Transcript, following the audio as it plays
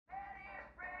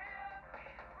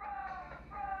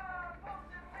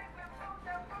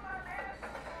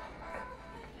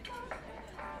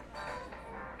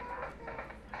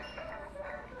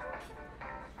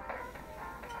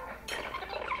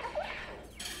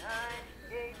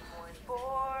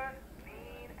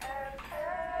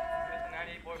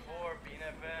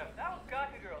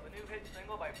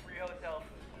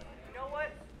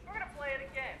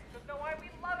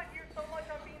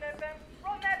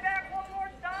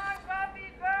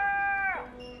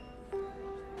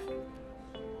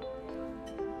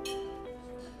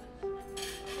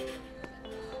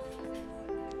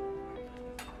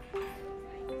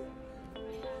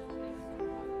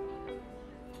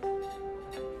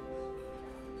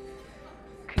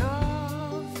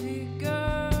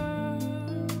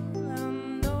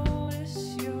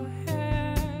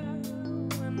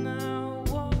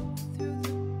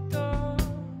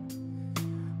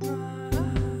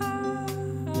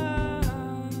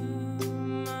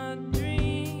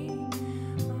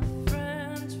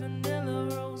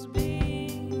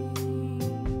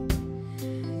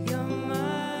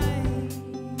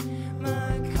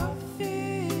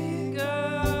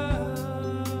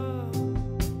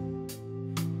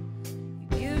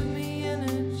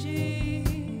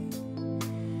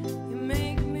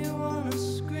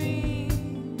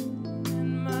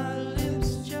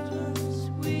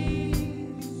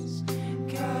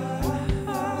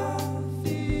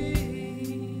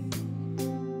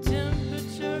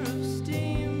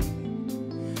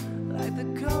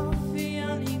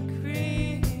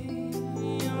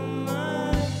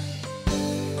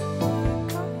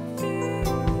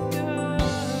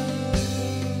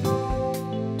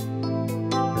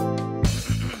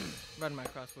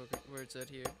crosswords out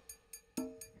here.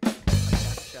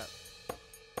 Shut.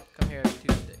 Come here every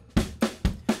Tuesday.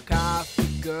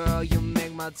 Coffee girl, you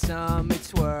make my tummy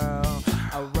twirl.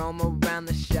 I roam around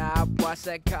the shop, watch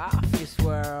that coffee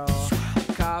swirl.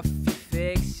 Coffee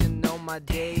fix, you know my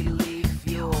daily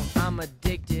fuel. I'm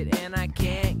addicted and I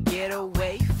can't get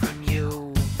away from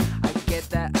you. I get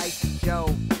that icy Joe,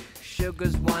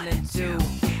 sugars 1 and 2.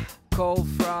 Cold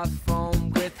froth foam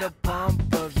with a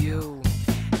pump of you.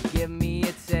 Give me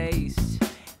a taste,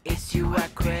 it's you I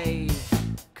crave.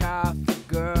 Coffee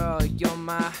girl, you're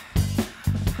my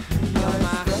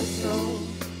espresso,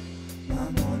 my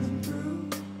morning brew.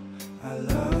 I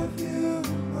love you,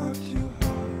 not too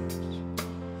hard.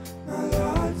 My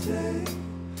latte,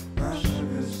 my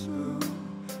sugar spoon,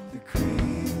 the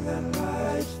cream that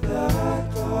lights the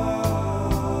dark.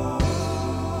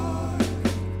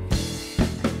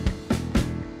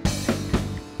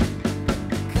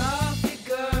 Coffee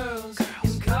girls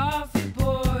and coffee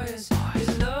boys, we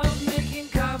love making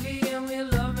coffee and we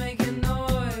love making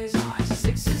noise.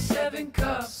 6 or 7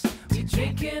 cups, we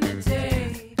drink in a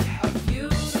day. A few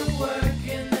to work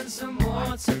and then some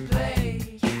more to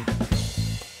play.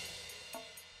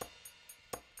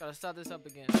 Gotta start this up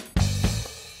again.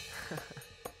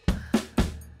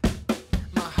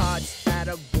 My heart's at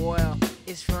a boil,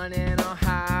 it's running on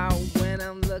high. When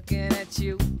I'm looking at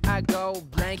you, I go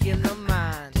blank in the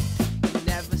mind. You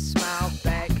never smile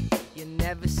back, you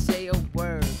never say a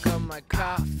word. 'Cause my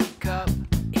coffee cup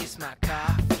is my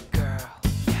coffee girl.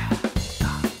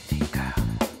 Coffee girl,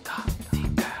 coffee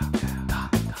girl,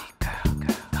 coffee girl,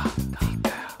 coffee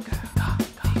girl,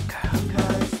 coffee girl.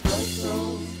 My espresso,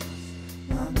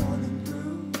 my morning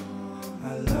brew.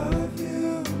 I love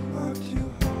you, not too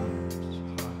hard.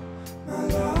 My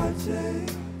latte,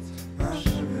 my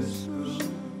sugar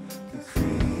spoon, the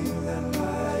cream that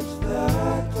lights the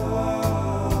dark.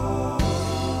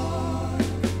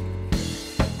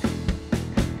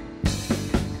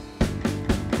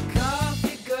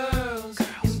 Coffee girls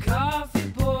and coffee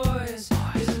boys,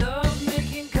 we love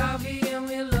making coffee and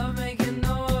we love making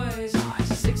noise.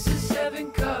 6 or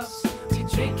 7 cups, we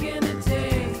drink in a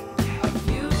day. A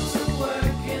few to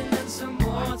work and then some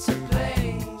more to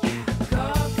play.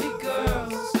 Coffee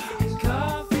girls and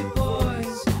coffee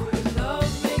boys, we love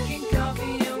making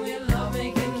coffee and we love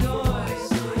making noise.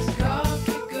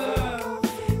 Coffee girl,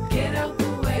 get out the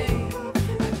way.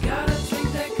 I gotta drink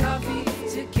that coffee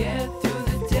to get through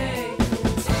the day.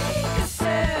 Take a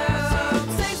sip,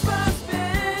 taste my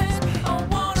spit. I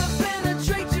wanna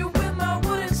penetrate you with my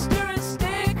wooden stirring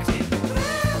stick.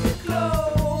 Grab me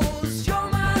close, you're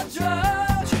my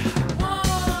drug.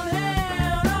 One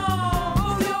hand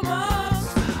on your must.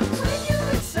 When you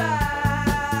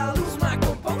inside, lose my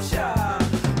composure.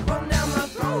 Run down my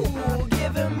throat,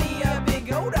 giving me a big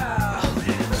odor.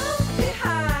 From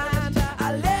behind, I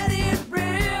let it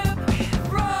rip.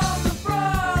 From the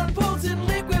front, potent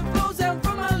liquid flows out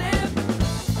from my lip.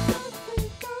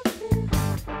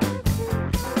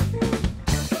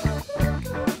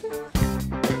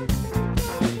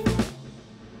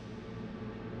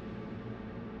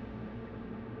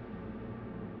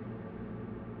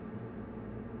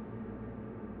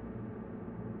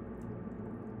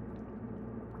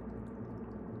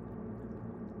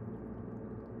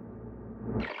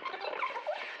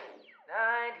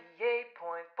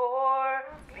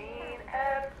 Green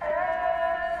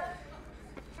FM.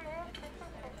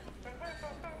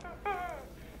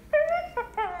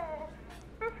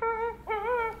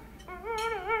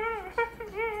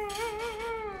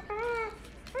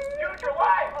 Future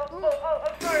live! I'm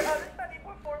sorry, this is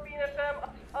 90.4 Bean FM.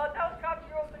 That was Coffee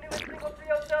Girl with the newest single,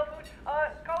 307 Food.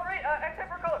 Call rate, except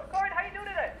for color. Call rate, how you doing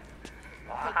today?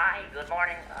 Hi, good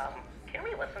morning. Can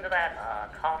we listen to that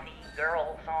Coffee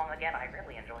Girl song again? I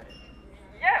really enjoyed it.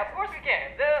 Yeah, of course we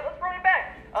can. Let's run it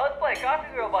back. Let's play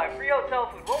Coffee Girl by Free Hotel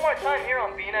Food one more time here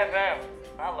on Bean FM.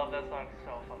 I love that song